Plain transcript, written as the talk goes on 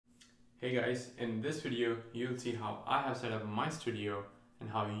Hey guys, in this video you'll see how I have set up my studio and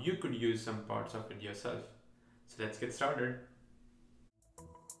how you could use some parts of it yourself. So let's get started.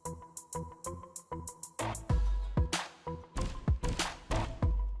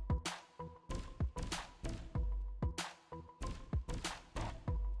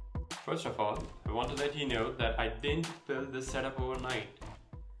 First of all, I want to let you know that I didn't build this setup overnight.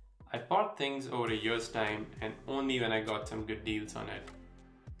 I bought things over a year's time and only when I got some good deals on it.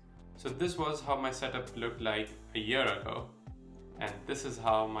 So this was how my setup looked like a year ago, and this is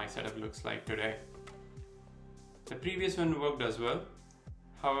how my setup looks like today. The previous one worked as well,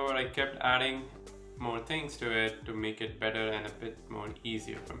 however I kept adding more things to it to make it better and a bit more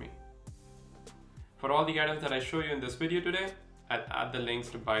easier for me. For all the items that I show you in this video today, I'll add the links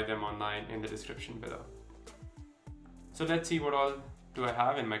to buy them online in the description below. So let's see what all do I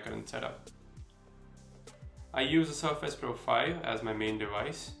have in my current setup. I use the Surface Pro 5 as my main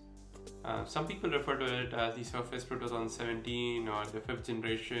device. Some people refer to it as the Surface Pro 2017 or the 5th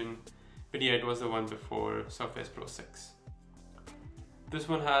generation, but yeah, it was the one before Surface Pro 6. This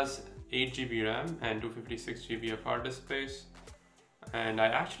one has 8 GB RAM and 256 GB of hard disk space, and I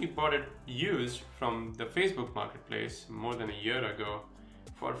actually bought it used from the Facebook marketplace more than a year ago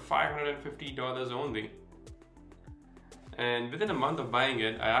for $550 only. And within a month of buying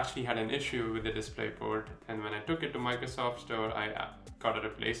it, I actually had an issue with the DisplayPort, and when I took it to Microsoft Store, I got a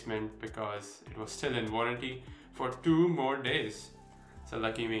replacement because it was still in warranty for 2 more days. So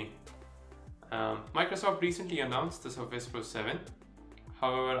lucky me. Microsoft recently announced the Surface Pro 7.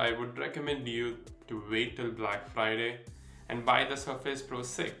 However, I would recommend you to wait till Black Friday and buy the Surface Pro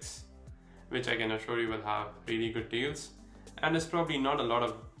 6, which I can assure you will have really good deals, and is probably not a lot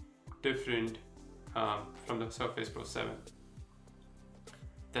of different from the Surface Pro 7.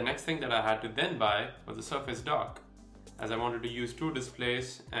 The next thing that I had to then buy was the Surface Dock, as I wanted to use 2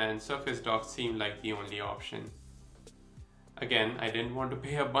 displays and Surface Dock seemed like the only option. Again, I didn't want to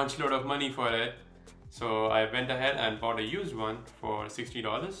pay a bunch load of money for it, so I went ahead and bought a used one for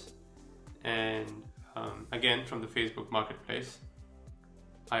 $60, and again from the Facebook marketplace.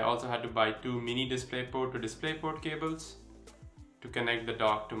 I also had to buy 2 mini DisplayPort to DisplayPort cables to connect the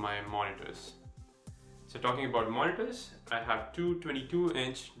dock to my monitors. So talking about monitors, I have 2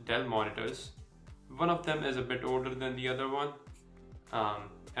 22-inch Dell monitors. One of them is a bit older than the other one,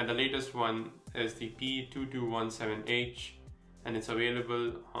 and the latest one is the P2217H, and it's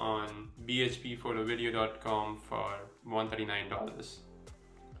available on bhpphotovideo.com for $139.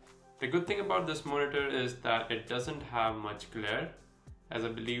 The good thing about this monitor is that it doesn't have much glare, as I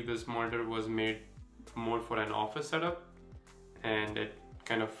believe this monitor was made more for an office setup, and it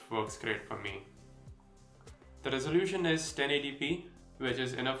kind of works great for me. The resolution is 1080p, which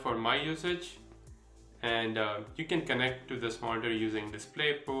is enough for my usage, and you can connect to this monitor using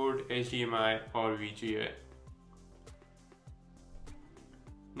DisplayPort, HDMI or VGA.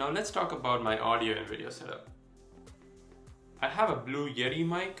 Now let's talk about my audio and video setup. I have a blue Yeti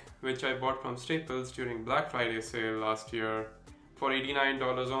mic, which I bought from Staples during Black Friday sale last year for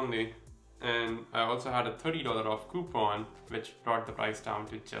 $89 only, and I also had a $30 off coupon, which brought the price down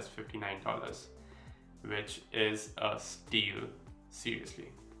to just $59. Which is a steal,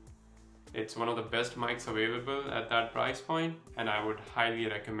 seriously. It's one of the best mics available at that price point, and I would highly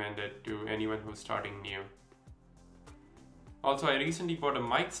recommend it to anyone who's starting new. Also, I recently bought a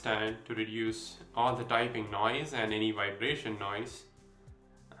mic stand to reduce all the typing noise and any vibration noise.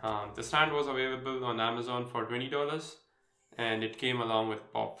 The stand was available on Amazon for $20, and it came along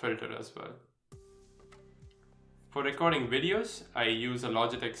with pop filter as well. For recording videos, I use a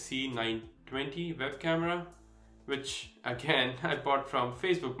Logitech C920S web camera, which again I bought from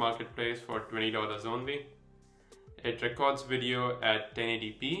Facebook marketplace for $20 only. It records video at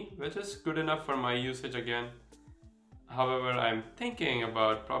 1080p, which is good enough for my usage again. However, I'm thinking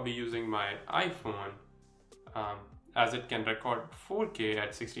about probably using my iPhone as it can record 4K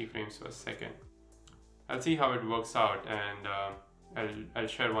at 60 frames per second. I'll see how it works out, and I'll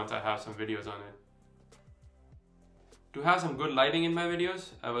share once I have some videos on it. To have some good lighting in my videos,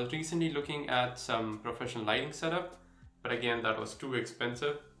 I was recently looking at some professional lighting setup, but again that was too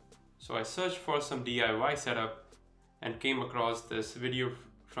expensive. So I searched for some DIY setup and came across this video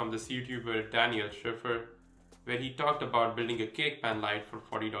from this YouTuber Daniel Schiffer, where he talked about building a cake pan light for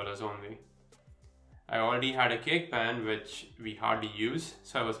 $40 only. I already had a cake pan which we hardly use,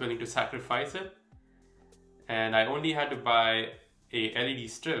 so I was willing to sacrifice it. And I only had to buy a LED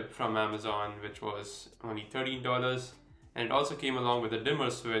strip from Amazon, which was only $13. And it also came along with a dimmer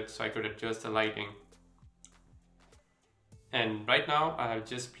switch so I could adjust the lighting. And right now I have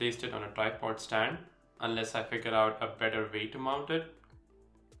just placed it on a tripod stand unless I figure out a better way to mount it.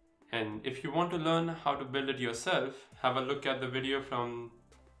 And if you want to learn how to build it yourself, have a look at the video from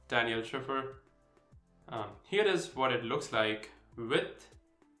Daniel Schiffer. Here is what it looks like with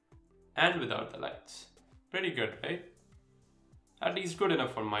and without the lights. Pretty good, right? At least good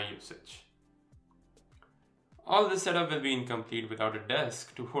enough for my usage. All this setup will be incomplete without a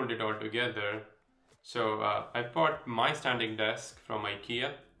desk to hold it all together. So I bought my standing desk from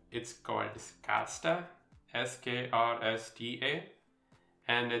Ikea. It's called Skasta, S-K-R-S-T-A,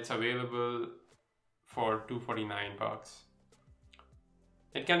 and it's available for $249.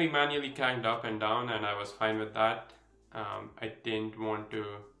 It can be manually cranked up and down, and I was fine with that. I didn't want to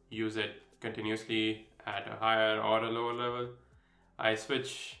use it continuously at a higher or a lower level. I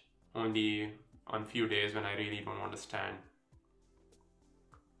switch only on few days when I really don't want to stand.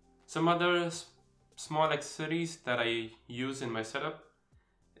 Some other small accessories that I use in my setup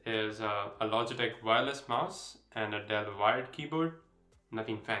is a Logitech wireless mouse and a Dell wired keyboard.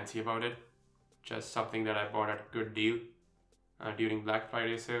 Nothing fancy about it, just something that I bought at a good deal during Black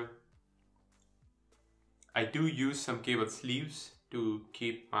Friday sale. I do use some cable sleeves to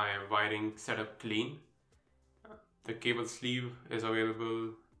keep my wiring setup clean. The cable sleeve is available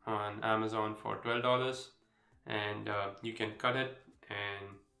on Amazon for $12, and you can cut it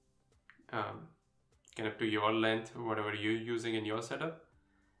and kind of to your length, whatever you're using in your setup,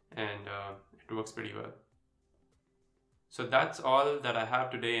 and it works pretty well. So that's all that I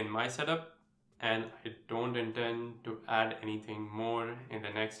have today in my setup, and I don't intend to add anything more in the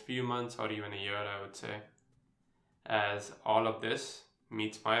next few months or even a year, I would say, as all of this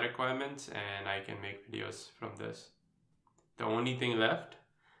meets my requirements and I can make videos from this. The only thing left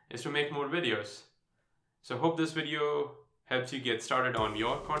is to make more videos. So hope this video helps you get started on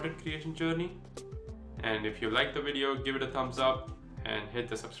your content creation journey. And if you like the video, give it a thumbs up and hit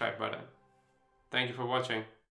the subscribe button. Thank you for watching.